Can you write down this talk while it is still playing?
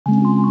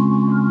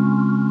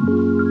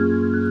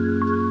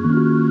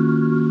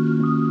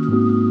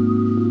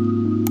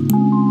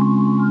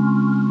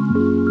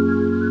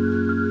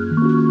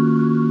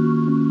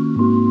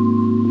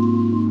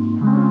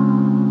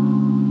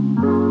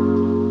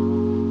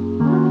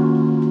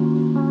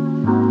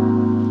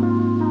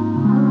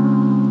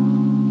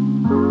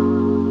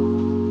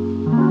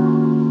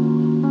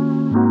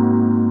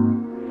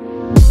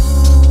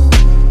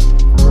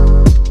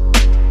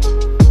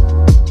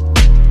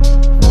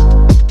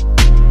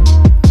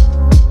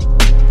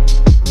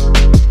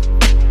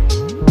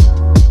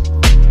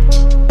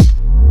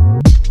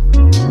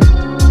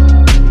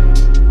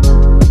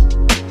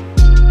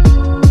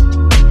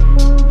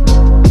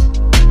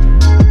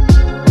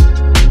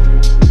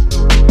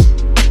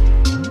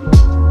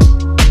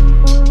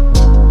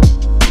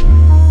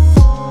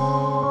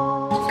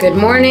Good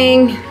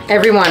morning,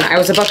 everyone. I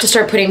was about to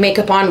start putting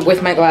makeup on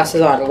with my glasses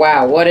on.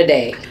 Wow, what a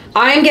day.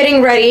 I'm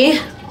getting ready.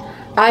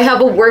 I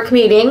have a work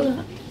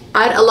meeting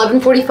at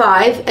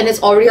 11:45 and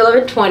it's already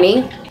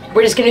 11:20.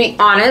 We're just gonna be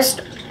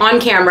honest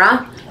on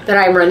camera that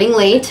I'm running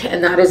late,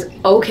 and that is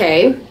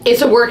okay.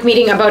 It's a work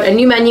meeting about a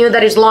new menu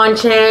that is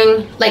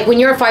launching. Like when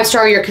you're a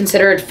 5-star, you're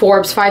considered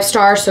Forbes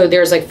 5-star. So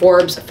there's like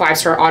Forbes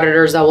 5-star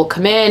auditors that will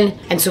come in.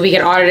 And so we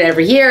get audited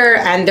every year,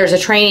 and there's a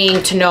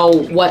training to know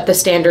what the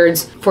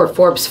standards for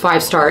Forbes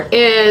 5-star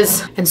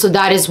is. And so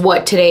that is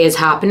what today is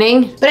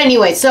happening. But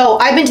anyway, so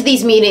I've been to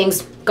these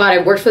meetings. God,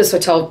 I've worked for this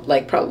hotel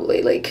like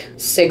probably like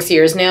 6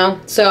 years now.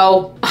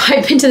 So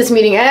I've been to this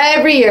meeting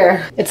every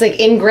year. It's like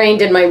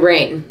ingrained in my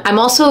brain. I'm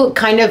also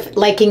kind of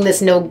liking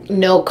this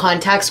no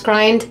contacts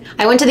grind.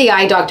 I went to the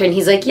eye doctor and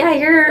he's like, yeah,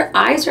 your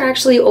eyes are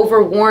actually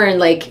overworn,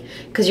 like,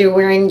 because you're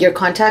wearing your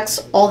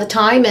contacts all the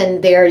time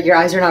and your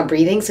eyes are not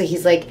breathing. So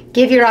he's like,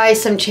 give your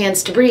eyes some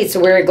chance to breathe. So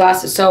wear your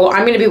glasses. So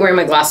I'm gonna be wearing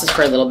my glasses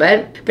for a little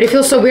bit, but it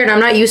feels so weird. I'm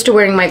not used to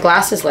wearing my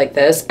glasses like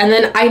this. And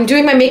then I'm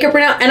doing my makeup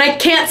right now and I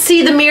can't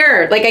see the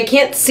mirror. Like I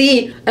can't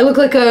see. I look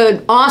like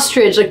an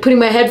ostrich, like putting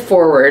my head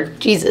forward.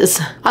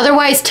 Jesus.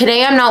 Otherwise,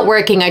 today I'm not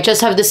working. I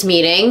just have this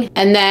meeting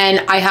and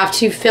then I have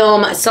to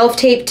film a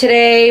self-tape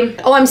today.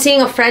 Oh, I'm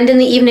seeing a friend in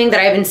the evening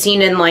that I haven't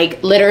seen in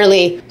like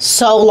literally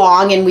so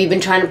long, and we've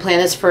been trying to plan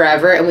this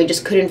forever and we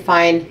just couldn't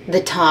find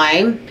the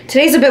time.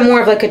 Today's a bit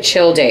more of like a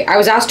chill day. I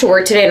was asked to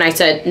work today and I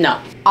said, no,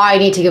 I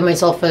need to give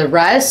myself a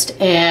rest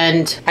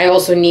and I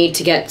also need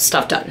to get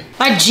stuff done.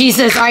 But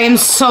Jesus, I am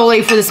so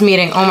late for this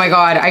meeting. Oh my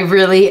God, I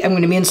really am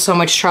gonna be in so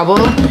much trouble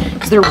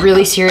because they're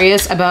really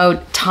serious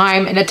about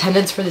time and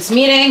attendance for this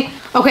meeting.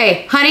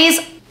 Okay,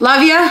 honeys,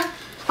 love ya.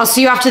 I'll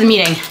see you after the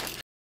meeting.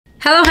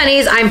 Hello,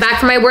 honeys. I'm back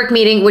from my work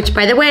meeting, which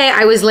by the way,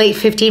 I was late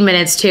 15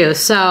 minutes too.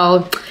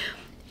 So,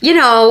 you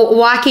know,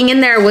 walking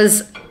in there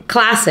was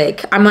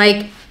classic. I'm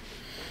like,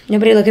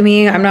 nobody look at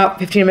me. I'm not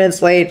 15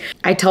 minutes late.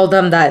 I told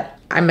them that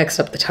I mixed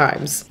up the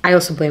times. I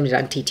also blamed it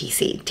on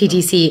TTC.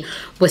 TTC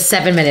was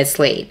 7 minutes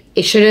late.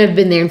 It should have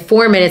been there in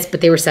 4 minutes,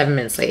 but they were 7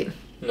 minutes late.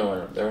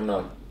 No, they're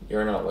not.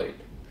 You're not late.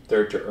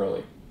 They're too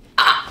early.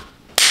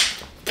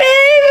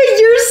 Babe,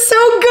 you're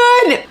so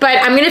good. But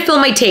I'm gonna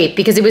film my tape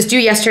because it was due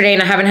yesterday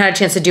and I haven't had a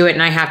chance to do it,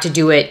 and I have to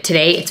do it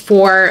today. It's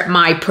for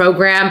my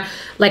program.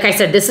 Like I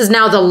said, this is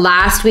now the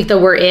last week that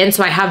we're in,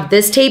 so I have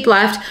this tape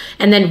left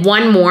and then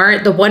one more.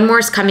 The one more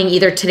is coming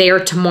either today or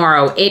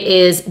tomorrow. It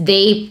is,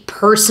 they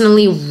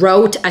personally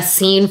wrote a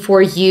scene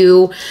for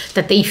you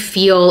that they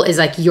feel is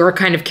like your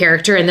kind of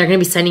character, and they're gonna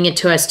be sending it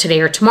to us today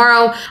or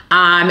tomorrow.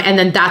 And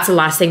then that's the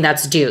last thing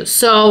that's due.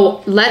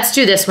 So let's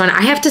do this one.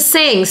 I have to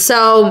sing,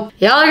 so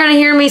y'all are gonna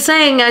hear me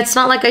sing. It's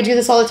not like I do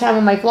this all the time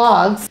in my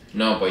vlogs.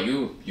 No, but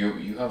you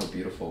have a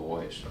beautiful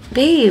voice.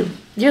 Babe,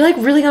 you're like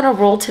really on a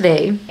roll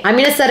today. I'm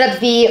gonna set up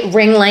the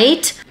ring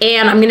light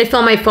and I'm gonna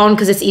film my phone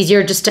because it's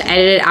easier just to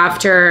edit it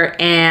after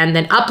and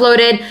then upload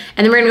it.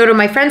 And then we're gonna go to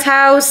my friend's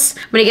house.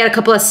 I'm gonna get a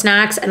couple of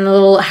snacks and a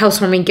little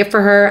housewarming gift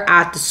for her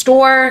at the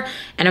store.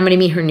 And I'm gonna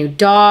meet her new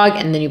dog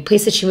and the new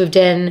place that she moved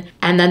in.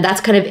 And then that's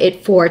kind of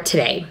it for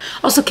today.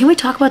 Also, can we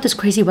talk about this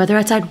crazy weather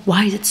outside?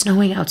 Why is it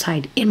snowing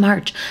outside in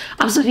March?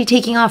 I'm supposed to be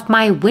taking off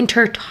my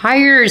winter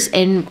tires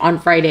on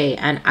Friday,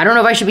 and I don't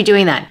know if I should be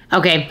doing that.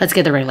 Okay, let's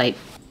get the ring light.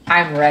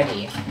 I'm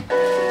ready.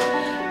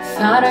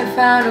 Thought I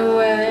found a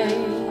way.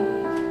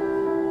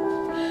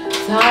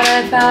 Thought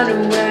I found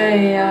a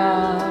way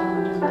out.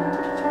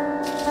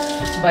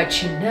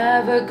 But you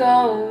never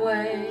go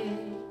away.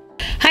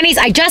 Honeys,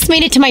 I just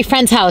made it to my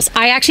friend's house.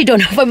 I actually don't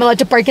know if I'm allowed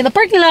to park in the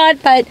parking lot,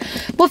 but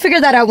we'll figure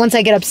that out once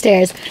I get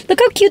upstairs. Look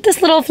how cute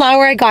this little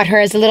flower I got her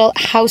as a little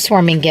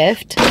housewarming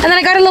gift. And then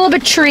I got a little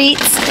bit of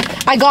treats.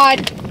 I got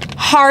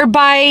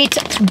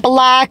Harbite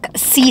black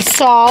sea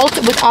salt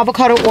with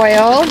avocado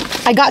oil.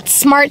 I got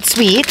Smart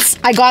Sweets.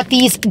 I got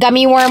these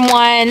gummy worm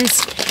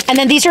ones. And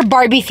then these are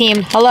Barbie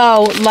themed.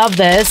 Hello, love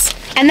this.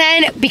 And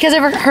then because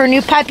of her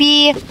new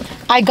puppy,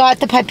 I got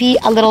the puppy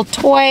a little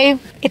toy.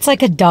 It's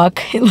like a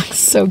duck. It looks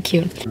so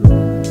cute.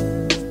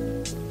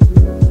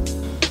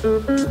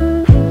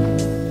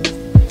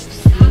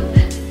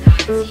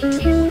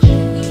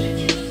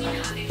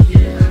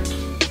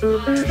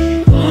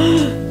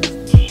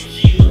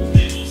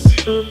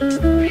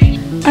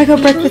 I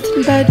got breakfast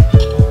in bed.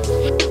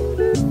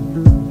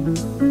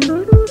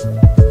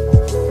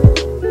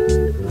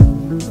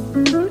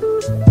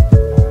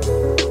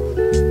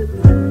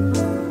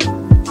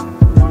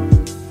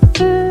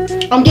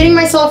 I'm getting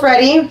myself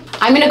ready.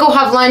 I'm gonna go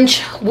have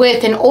lunch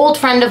with an old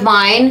friend of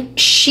mine.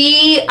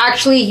 She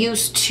actually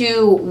used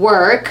to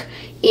work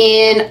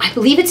in, I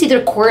believe it's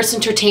either Chorus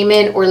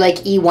Entertainment or like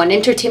E1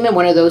 Entertainment,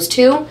 one of those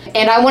two.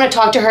 And I want to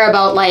talk to her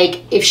about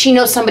like if she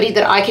knows somebody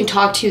that I can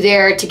talk to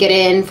there to get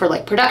in for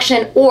like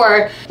production,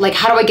 or like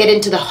how do I get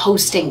into the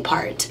hosting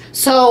part.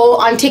 So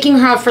I'm taking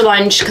her out for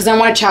lunch because I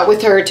want to chat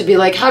with her to be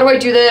like, how do I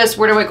do this?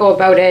 Where do I go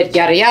about it?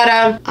 Yada,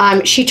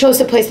 yada. She chose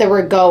the place that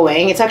we're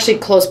going. It's actually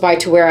close by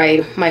to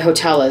where my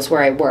hotel is,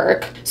 where I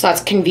work. So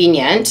that's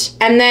convenient.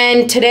 And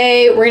then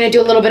today we're going to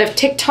do a little bit of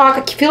TikTok.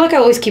 I feel like I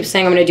always keep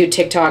saying I'm going to do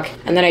TikTok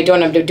and then I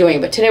don't end up doing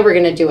it. But today we're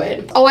going to do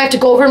it. Oh, I have to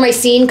go over my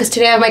scene because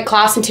today I have my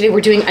class and today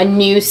we're doing a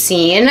new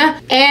scene.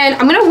 And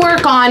I'm going to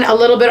work on a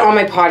little bit on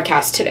my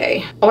podcast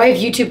today. Oh, I have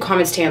YouTube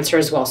comments to answer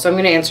as well. So I'm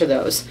going to answer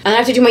those. And I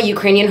have to do my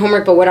Ukrainian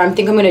homework, but I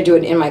think I'm going to do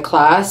it in my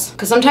class.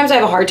 Because sometimes I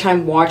have a hard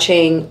time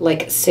watching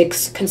like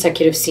 6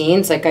 consecutive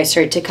scenes. Like I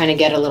start to kind of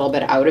get a little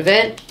bit out of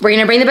it. We're going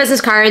to bring the business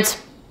cards.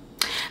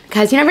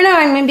 Because you never know,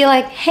 I'm going to be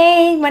like,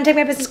 hey, want to take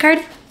my business card?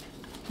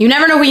 You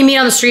never know who you meet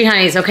on the street,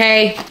 honeys,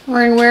 okay?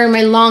 We're wearing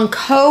my long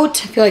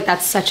coat. I feel like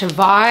that's such a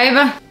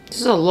vibe.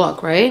 This is a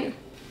look, right?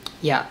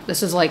 Yeah,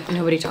 this is like,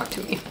 nobody talk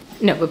to me.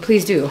 No, but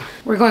please do.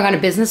 We're going on a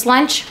business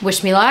lunch.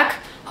 Wish me luck.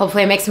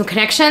 Hopefully I make some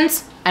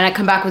connections and I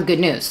come back with good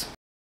news.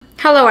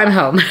 Hello, I'm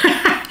home.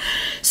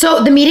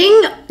 So the meeting,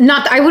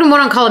 I wouldn't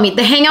want to call it a meet.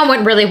 The hangout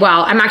went really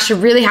well. I'm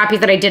actually really happy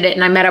that I did it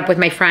and I met up with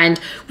my friend.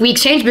 We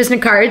exchanged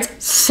business cards.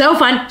 So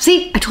fun.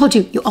 See, I told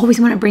you, you always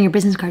want to bring your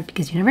business card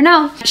because you never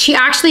know. She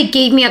actually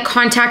gave me a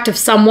contact of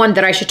someone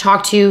that I should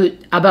talk to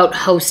about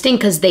hosting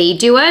because they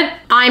do it.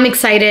 I'm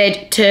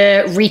excited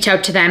to reach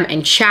out to them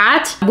and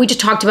chat. We just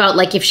talked about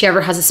like if she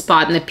ever has a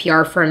spot in the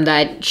PR firm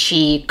that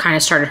she kind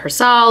of started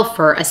herself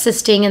or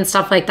assisting and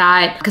stuff like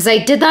that. Because I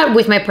did that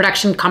with my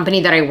production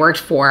company that I worked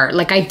for.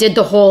 Like I did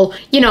the whole,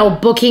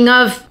 booking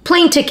of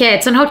plane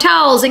tickets and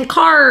hotels and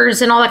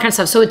cars and all that kind of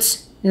stuff. So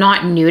it's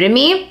not new to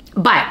me,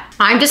 but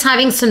I'm just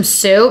having some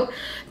soup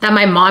that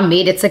my mom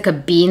made. It's like a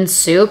bean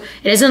soup.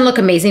 It doesn't look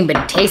amazing, but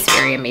it tastes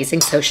very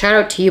amazing. So shout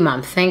out to you,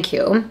 Mom. Thank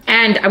you.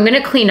 And I'm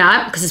gonna clean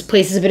up because this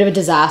place is a bit of a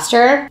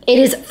disaster. It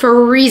is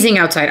freezing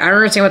outside. I don't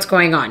understand what's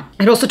going on.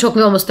 It also took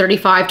me almost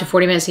 35 to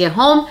 40 minutes to get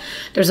home.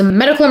 There's a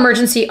medical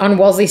emergency on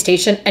Wellesley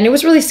Station and it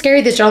was really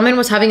scary. This gentleman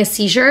was having a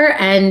seizure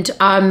and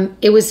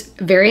it was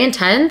very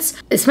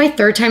intense. It's my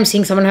 3rd time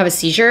seeing someone have a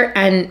seizure.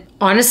 And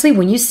honestly,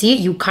 when you see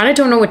it, you kind of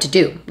don't know what to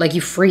do. Like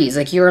you freeze,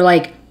 like you're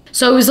like,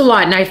 so it was a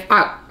lot and oh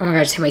my God,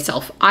 I just hit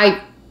myself. I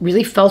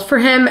really felt for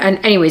him and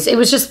anyways, it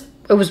was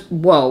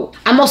whoa.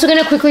 I'm also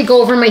gonna quickly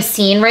go over my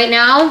scene right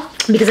now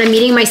because I'm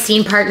meeting my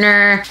scene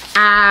partner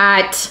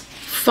at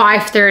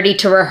 5:30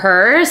 to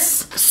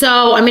rehearse.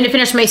 So I'm gonna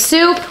finish my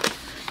soup,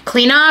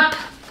 clean up,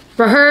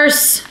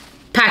 rehearse,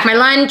 pack my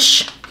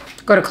lunch,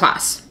 go to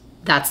class.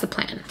 That's the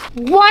plan.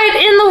 What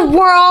in the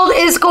world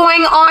is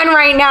going on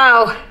right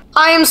now?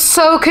 I am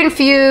so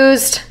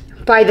confused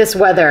by this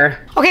weather.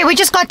 Okay, we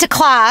just got to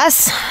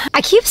class.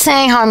 I keep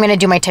saying how I'm gonna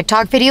do my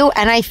TikTok video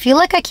and I feel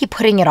like I keep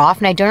putting it off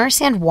and I don't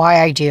understand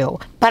why I do.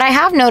 But I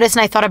have noticed,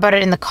 and I thought about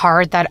it in the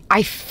car, that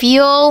I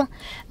feel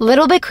a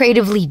little bit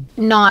creatively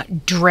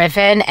not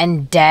driven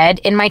and dead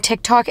in my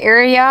TikTok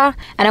area.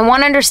 And I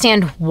want to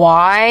understand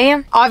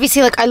why.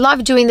 Obviously, like I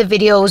love doing the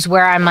videos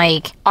where I'm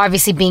like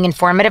obviously being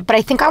informative, but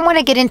I think I want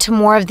to get into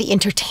more of the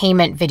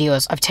entertainment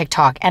videos of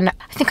TikTok. And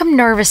I think I'm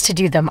nervous to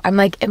do them. I'm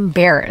like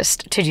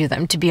embarrassed to do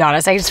them, to be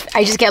honest. I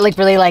just get like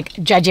really like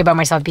judgy about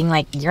myself being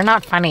like, you're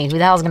not funny. Who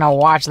the hell's gonna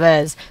watch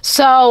this?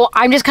 So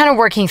I'm just kind of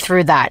working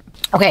through that.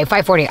 Okay,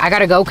 5:40. I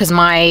gotta go because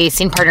my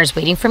scene partner is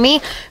waiting for me.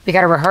 We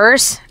gotta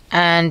rehearse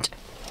and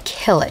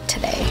kill it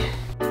today.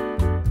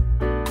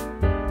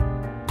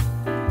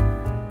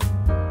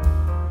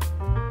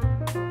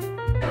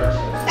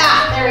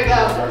 Ah, there we go.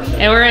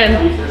 And we're in.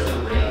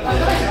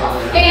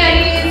 Hey,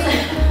 honeys.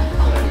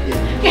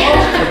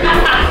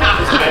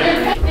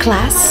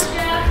 Class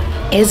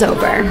is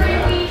over,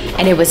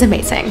 and it was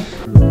amazing.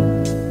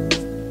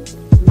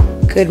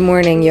 Good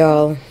morning,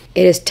 y'all.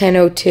 It is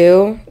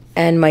 10:02,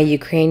 and my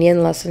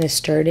Ukrainian lesson is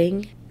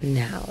starting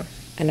now.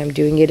 And I'm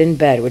doing it in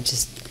bed, which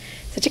is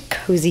such a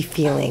cozy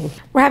feeling.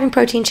 We're having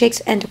protein shakes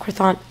and a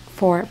croissant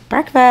for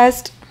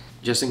breakfast.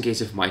 Just in case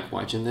if Mike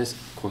watching this,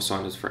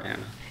 croissant is for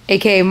Anna.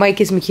 AKA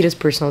Mike is Makita's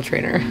personal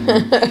trainer.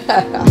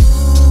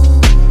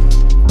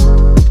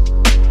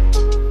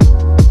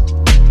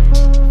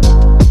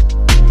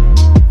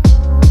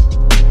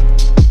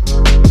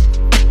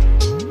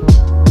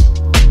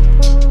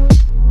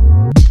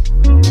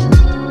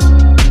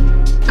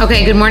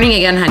 Okay, good morning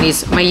again,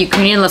 honeys. My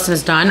Ukrainian lesson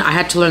is done. I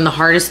had to learn the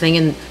hardest thing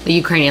in the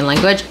Ukrainian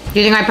language. Do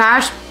you think I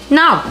passed?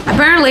 No,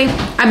 apparently.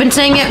 I've been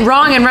saying it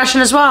wrong in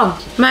Russian as well.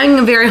 I'm having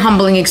a very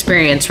humbling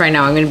experience right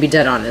now. I'm gonna be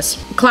dead honest.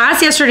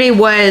 Class yesterday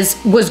was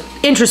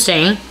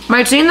interesting.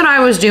 My scene that I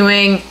was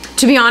doing,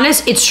 to be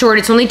honest, it's short,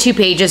 it's only 2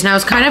 pages. And I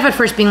was kind of at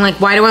first being like,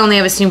 why do I only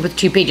have a scene with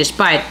 2 pages?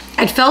 But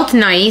it felt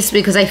nice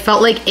because I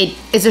felt like it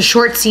is a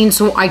short scene,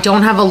 so I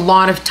don't have a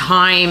lot of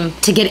time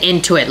to get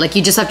into it. Like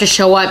you just have to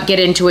show up, get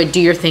into it,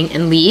 do your thing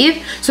and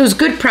leave. So it was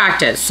good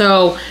practice.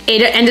 So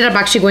it ended up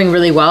actually going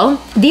really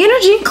well. The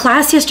energy in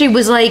class yesterday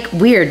was like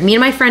weird. Me and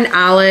my friend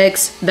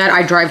Alex that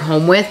I drive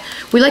home with,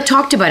 we like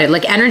talked about it.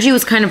 Like energy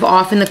was kind of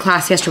off in the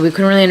class yesterday. We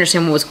couldn't really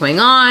understand what was going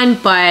on,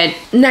 but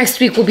next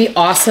week will be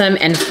awesome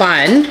and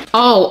fun.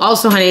 Oh,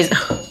 also honeys,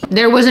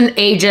 there was an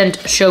agent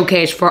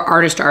showcase for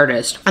artist to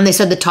artist. And they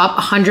said the top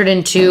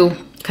 102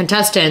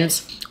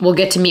 contestants will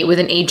get to meet with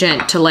an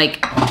agent to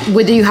like,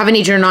 whether you have an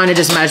agent or not, it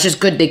doesn't matter. It's just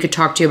good they could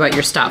talk to you about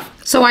your stuff.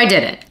 So I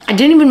did it. I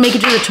didn't even make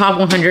it to the top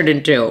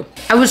 102.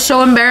 I was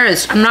so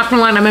embarrassed. I'm not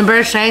gonna lie, I'm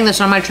embarrassed saying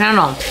this on my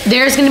channel.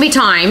 There's gonna be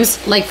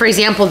times, like for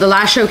example, the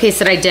last showcase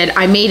that I did,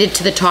 I made it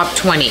to the top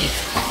 20.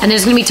 And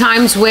there's gonna be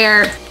times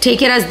where,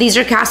 take it as these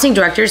are casting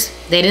directors,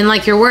 they didn't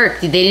like your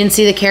work. They didn't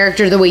see the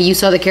character the way you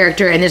saw the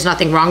character, and there's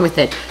nothing wrong with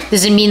it.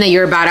 Does it mean that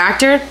you're a bad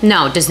actor?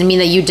 No. Does it mean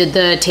that you did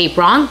the tape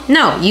wrong?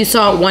 No. You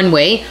saw it one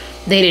way,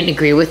 they didn't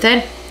agree with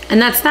it,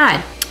 and that's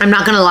that. I'm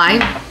not gonna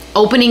lie,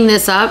 opening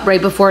this up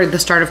right before the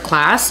start of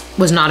class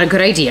was not a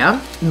good idea.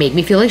 It made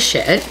me feel like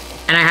shit,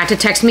 and I had to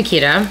text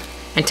Makita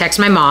and text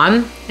my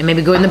mom and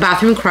maybe go in the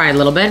bathroom and cry a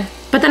little bit,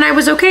 but then I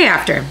was okay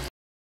after.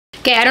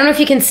 Okay, I don't know if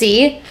you can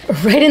see,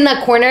 right in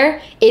that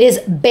corner, it is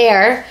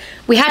bare.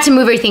 We had to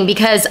move everything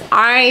because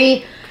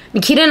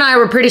Makita and I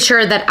were pretty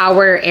sure that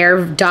our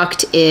air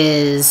duct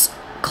is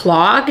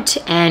clogged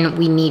and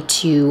we need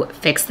to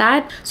fix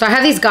that. So I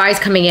have these guys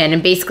coming in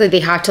and basically they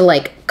have to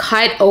like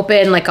cut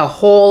open like a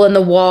hole in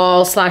the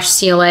wall /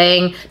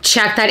 ceiling,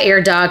 check that air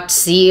duct,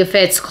 see if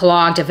it's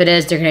clogged. If it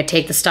is, they're gonna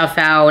take the stuff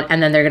out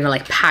and then they're gonna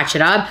like patch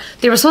it up.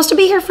 They were supposed to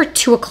be here for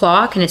 2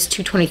 o'clock and it's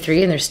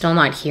 2:23 and they're still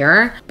not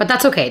here, but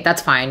that's okay,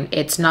 that's fine.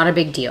 It's not a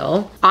big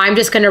deal. I'm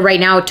just gonna right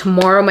now,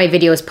 tomorrow my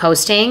video is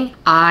posting.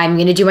 I'm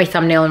gonna do my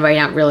thumbnail and write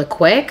out really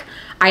quick.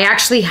 I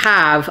actually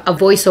have a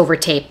voiceover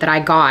tape that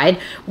I got,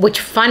 which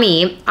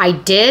funny,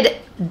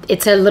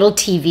 it's a little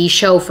TV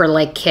show for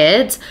like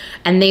kids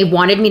and they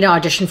wanted me to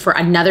audition for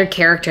another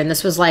character. And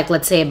this was like,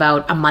 let's say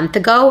about a month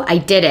ago, I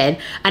did it.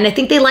 And I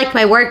think they liked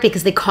my work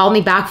because they called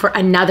me back for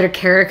another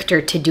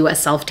character to do a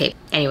self-tape.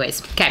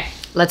 Anyways, okay,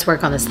 let's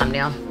work on this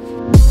thumbnail.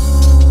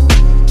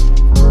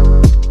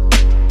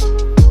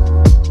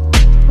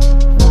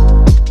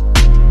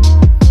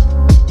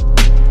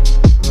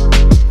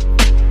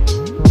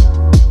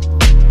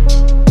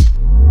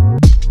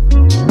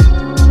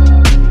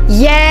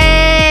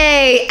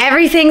 Yay!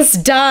 Everything's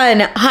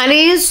done,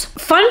 honeys.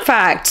 Fun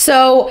fact,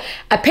 so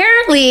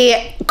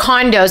apparently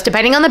condos,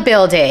 depending on the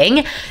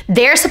building,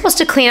 they're supposed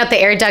to clean out the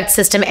air duct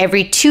system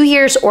every 2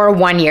 years or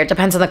 1 year,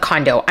 depends on the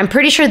condo. I'm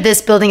pretty sure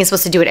this building is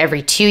supposed to do it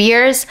every 2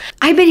 years.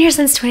 I've been here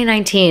since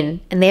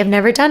 2019 and they have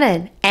never done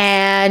it.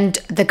 And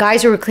the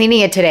guys who were cleaning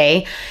it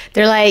today,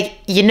 they're like,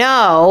 you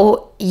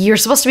know, you're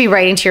supposed to be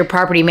writing to your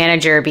property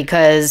manager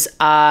because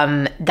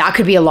that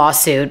could be a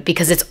lawsuit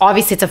because it's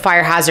obviously it's a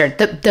fire hazard.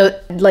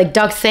 The like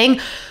duct thing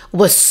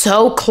was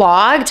so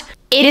clogged.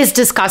 It is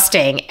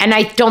disgusting. And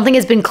I don't think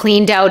it's been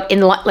cleaned out in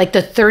like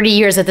the 30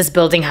 years that this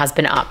building has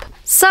been up.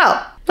 So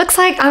looks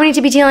like I'm going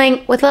to be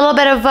dealing with a little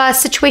bit of a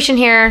situation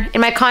here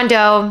in my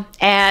condo.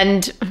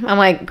 And I'm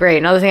like, great,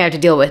 another thing I have to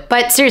deal with.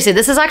 But seriously,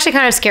 this is actually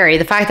kind of scary.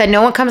 The fact that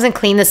no one comes and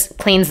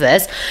cleans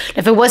this.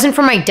 If it wasn't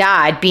for my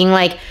dad being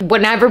like,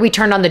 whenever we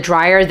turned on the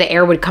dryer, the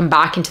air would come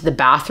back into the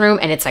bathroom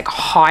and it's like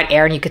hot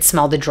air and you could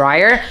smell the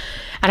dryer.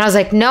 And I was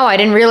like, no, I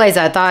didn't realize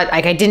that. I thought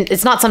like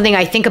it's not something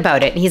I think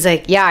about it. And he's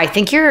like, yeah, I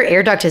think your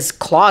air duct is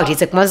clogged. He's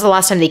like, when was the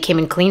last time they came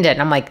and cleaned it?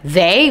 And I'm like,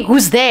 they?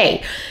 Who's they?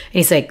 And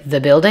he's like, the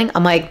building?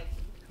 I'm like,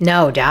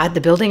 no, Dad,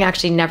 the building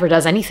actually never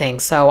does anything.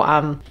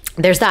 So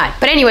there's that.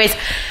 But anyways,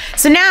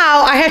 so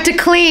now I have to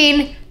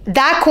clean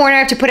that corner. I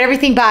have to put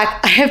everything back.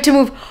 I have to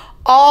move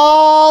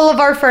all of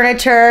our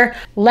furniture.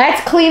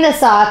 Let's clean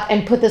this up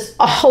and put this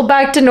all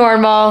back to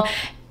normal.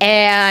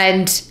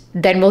 And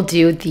then we'll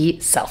do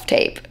the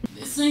self-tape.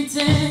 This ain't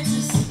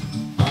Texas.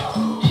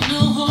 Ain't no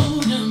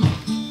hold 'em.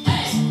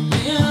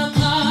 Lay our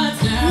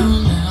cards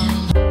down now.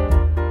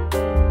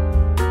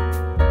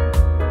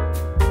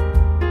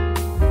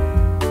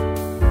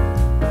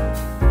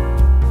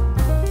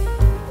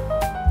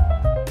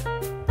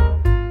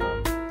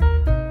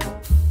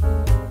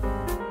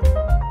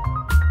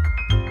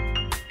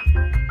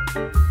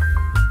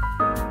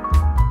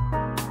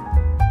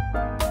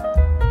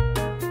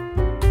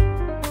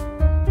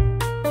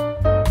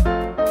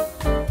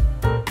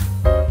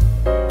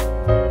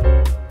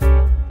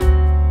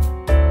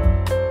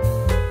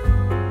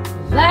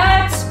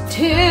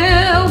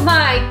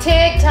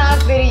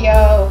 TikTok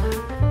video.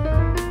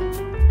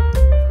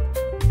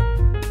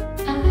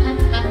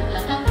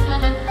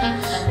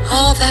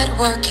 All that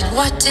work and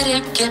what did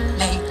it get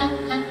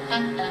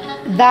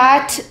me?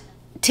 That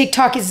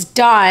TikTok is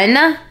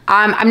done.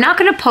 I'm not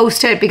gonna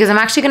post it because I'm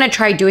actually gonna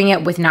try doing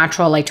it with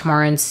natural light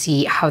tomorrow and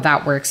see how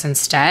that works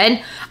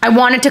instead. I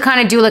wanted to kind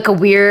of do like a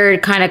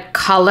weird kind of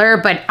color,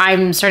 but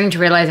I'm starting to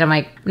realize I'm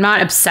like, I'm not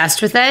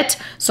obsessed with it.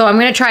 So I'm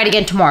gonna try it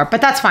again tomorrow,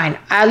 but that's fine.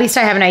 At least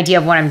I have an idea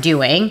of what I'm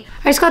doing.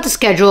 I just got the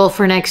schedule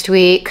for next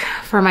week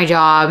for my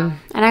job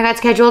and I got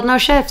scheduled no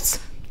shifts.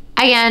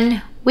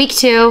 Again, week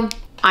 2.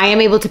 I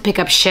am able to pick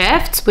up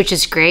shifts, which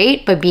is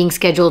great, but being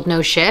scheduled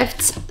no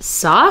shifts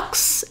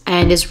sucks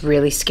and is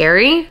really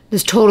scary.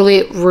 This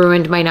totally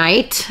ruined my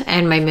night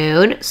and my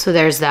mood, so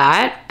there's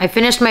that. I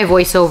finished my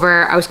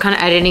voiceover. I was kind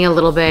of editing a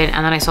little bit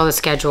and then I saw the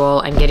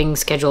schedule and getting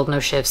scheduled no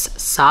shifts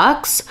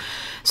sucks.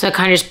 So it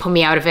kind of just put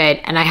me out of it,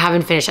 and I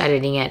haven't finished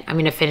editing it. I'm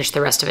gonna finish the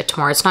rest of it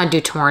tomorrow. It's not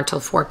due tomorrow until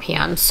 4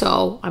 p.m.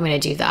 So I'm gonna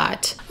do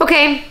that.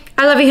 Okay,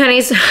 I love you,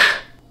 honeys.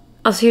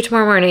 I'll see you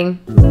tomorrow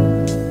morning.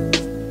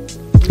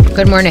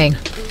 Good morning.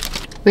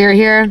 We are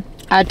here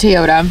at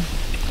Toyota.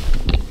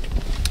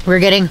 We're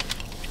getting,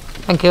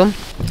 thank you,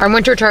 our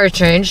winter tires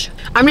changed.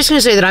 I'm just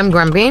gonna say that I'm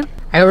grumpy.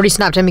 I already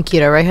snapped at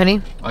Makita, right,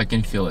 honey? I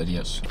can feel it,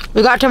 yes.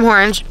 We got Tim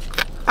Hortons.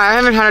 I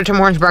haven't had a Tim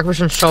Hortons breakfast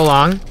in so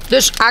long.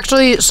 This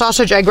actually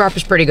sausage egg wrap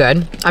is pretty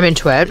good. I'm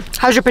into it.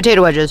 How's your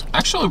potato wedges?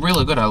 Actually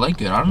really good, I like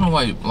it. I don't know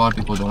why a lot of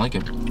people don't like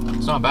it.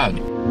 It's not bad.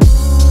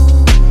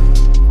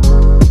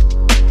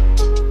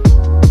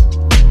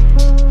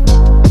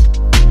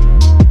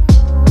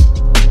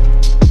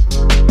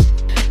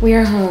 We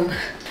are home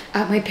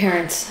at my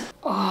parents'.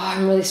 Oh,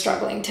 I'm really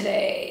struggling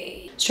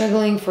today.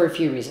 Struggling for a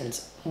few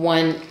reasons.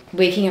 One,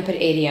 waking up at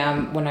 8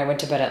 a.m. when I went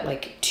to bed at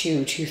like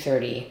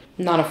 2:30.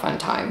 Not a fun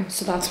time,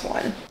 so that's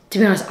one. To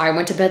be honest, I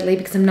went to bed late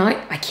because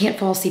I can't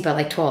fall asleep at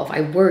like 12.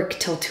 I work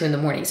till 2 in the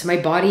morning. So my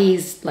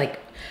body's like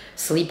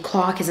sleep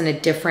clock is in a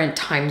different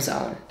time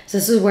zone. So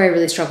this is where I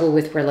really struggle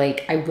with, where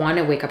like I want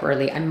to wake up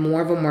early. I'm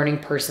more of a morning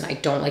person. I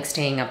don't like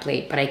staying up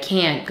late, but I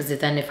can't, because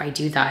then if I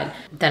do that,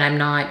 then I'm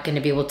not going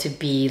to be able to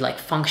be like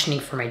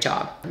functioning for my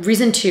job.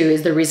 Reason two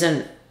is the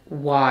reason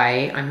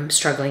why I'm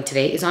struggling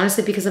today is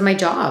honestly because of my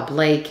job.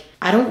 Like,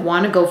 I don't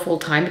want to go full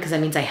time because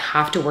that means I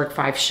have to work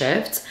 5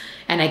 shifts,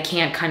 and I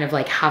can't kind of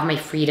like have my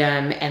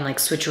freedom and like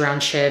switch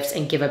around shifts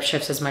and give up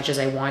shifts as much as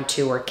I want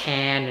to or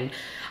can. And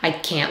I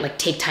can't like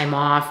take time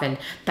off. And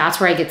that's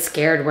where I get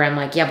scared, where I'm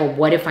like, yeah, but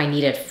what if I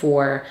need it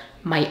for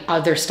my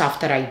other stuff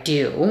that I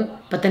do?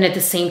 But then at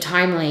the same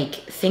time, like,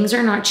 things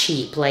are not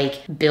cheap.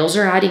 Like, bills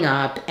are adding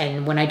up,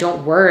 and when I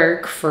don't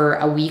work for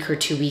a week or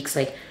 2 weeks,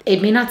 like,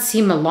 it may not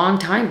seem a long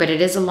time, but it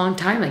is a long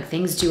time. Like,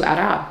 things do add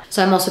up.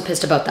 So I'm also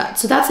pissed about that.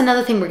 So that's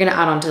another thing we're gonna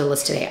add onto the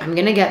list today. I'm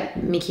gonna get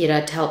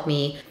Makita to help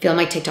me film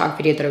my TikTok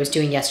video that I was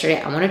doing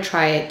yesterday. I wanna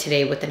try it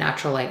today with the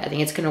natural light. I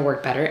think it's gonna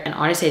work better. And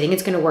honestly, I think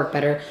it's gonna work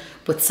better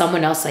with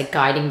someone else like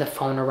guiding the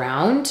phone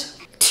around.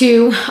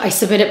 2, I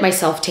submitted my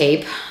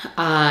self-tape.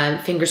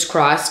 Fingers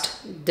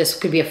crossed, this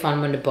could be a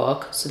fun one to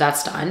book. So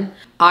that's done.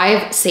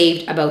 I've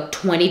saved about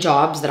 20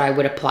 jobs that I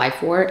would apply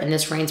for. And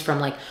this ranges from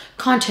like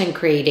content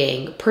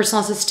creating,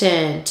 personal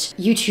assistant,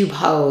 YouTube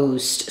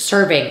host,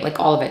 serving, like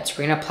all of it. So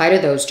we're gonna apply to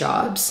those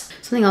jobs.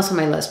 Something else on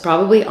my list,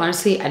 probably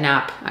honestly a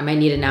nap. I might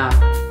need a nap.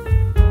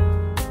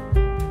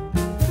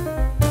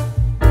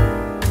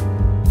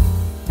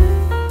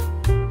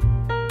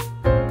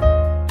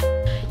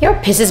 You know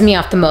what pisses me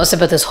off the most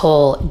about this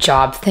whole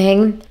job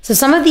thing? So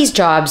some of these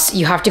jobs,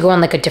 you have to go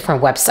on like a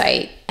different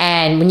website.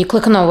 And when you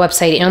click on the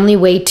website, the only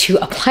way to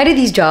apply to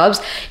these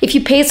jobs, if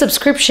you pay a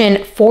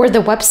subscription for the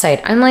website.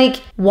 I'm like,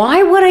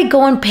 why would I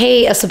go and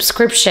pay a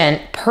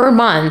subscription per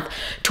month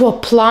to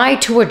apply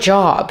to a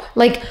job?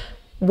 Like,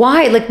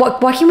 why? Like,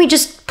 why can't we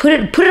just put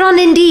it on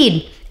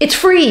Indeed? It's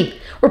free.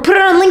 Or put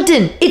it on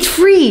LinkedIn. It's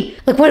free.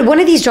 Like, one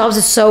of these jobs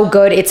is so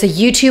good. It's a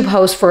YouTube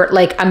host for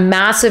like a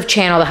massive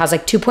channel that has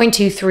like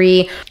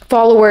 2.23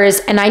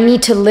 followers. And I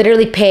need to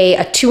literally pay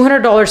a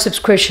 $200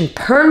 subscription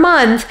per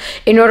month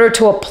in order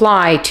to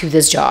apply to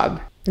this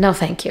job. No,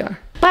 thank you.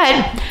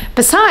 But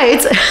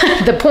besides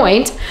the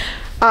point,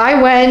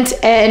 I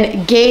went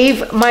and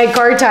gave my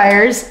car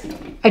tires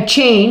a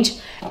change,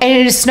 and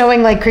it is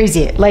snowing like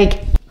crazy.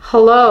 Like,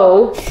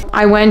 hello.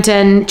 I went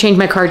and changed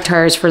my car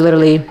tires for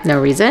literally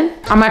no reason.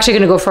 I'm actually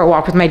gonna go for a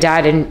walk with my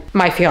dad and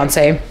my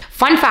fiance.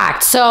 Fun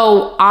fact,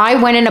 so I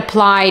went and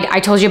applied, I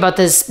told you about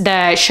this,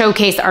 the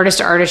showcase, the artist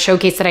to artist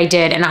showcase that I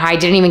did, and I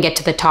didn't even get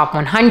to the top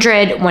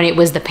 100 when it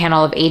was the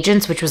panel of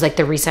agents, which was like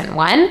the recent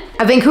one.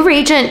 A Vancouver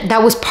agent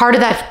that was part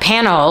of that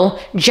panel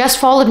just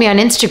followed me on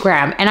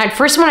Instagram. And at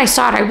first when I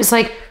saw it, I was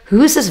like,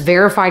 who is this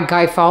verified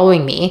guy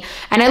following me?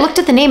 And I looked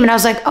at the name and I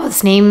was like, oh,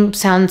 this name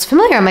sounds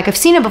familiar. I'm like, I've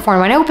seen it before.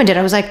 And when I opened it,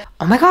 I was like,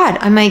 oh my God.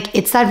 I'm like,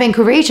 it's that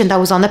Vancouver agent that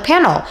was on the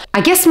panel.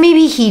 I guess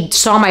maybe he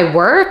saw my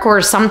work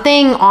or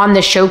something on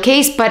the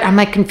showcase, but I'm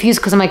like confused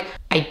because I'm like,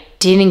 I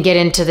didn't get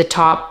into the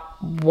top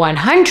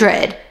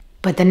 100.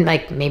 But then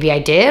like, maybe I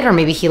did, or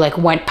maybe he like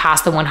went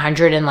past the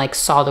 100 and like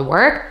saw the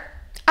work.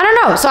 I don't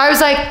know. So I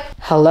was like,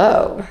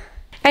 hello.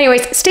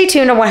 Anyways, stay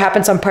tuned on what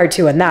happens on part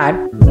 2 on that.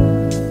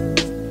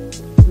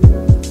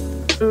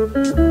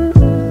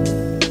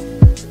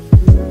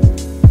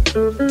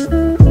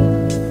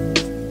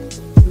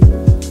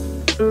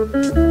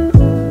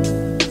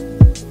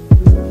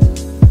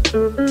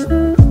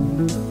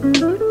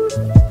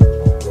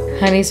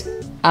 Honeys,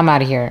 I'm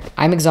out of here.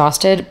 I'm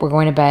exhausted. We're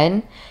going to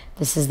bed.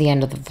 This is the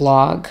end of the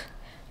vlog.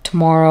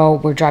 Tomorrow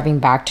we're driving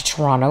back to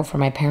Toronto for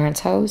my parents'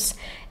 house.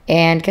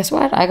 And guess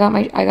what? I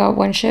got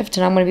one shift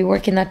and I'm going to be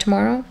working that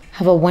tomorrow.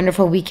 Have a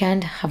wonderful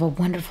weekend. Have a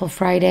wonderful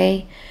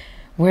Friday.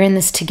 We're in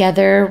this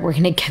together. We're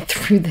going to get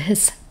through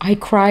this. I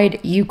cried.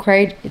 You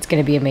cried. It's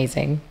going to be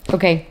amazing.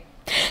 Okay.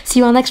 See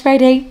you all next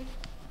Friday.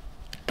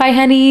 Bye,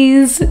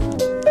 honeys.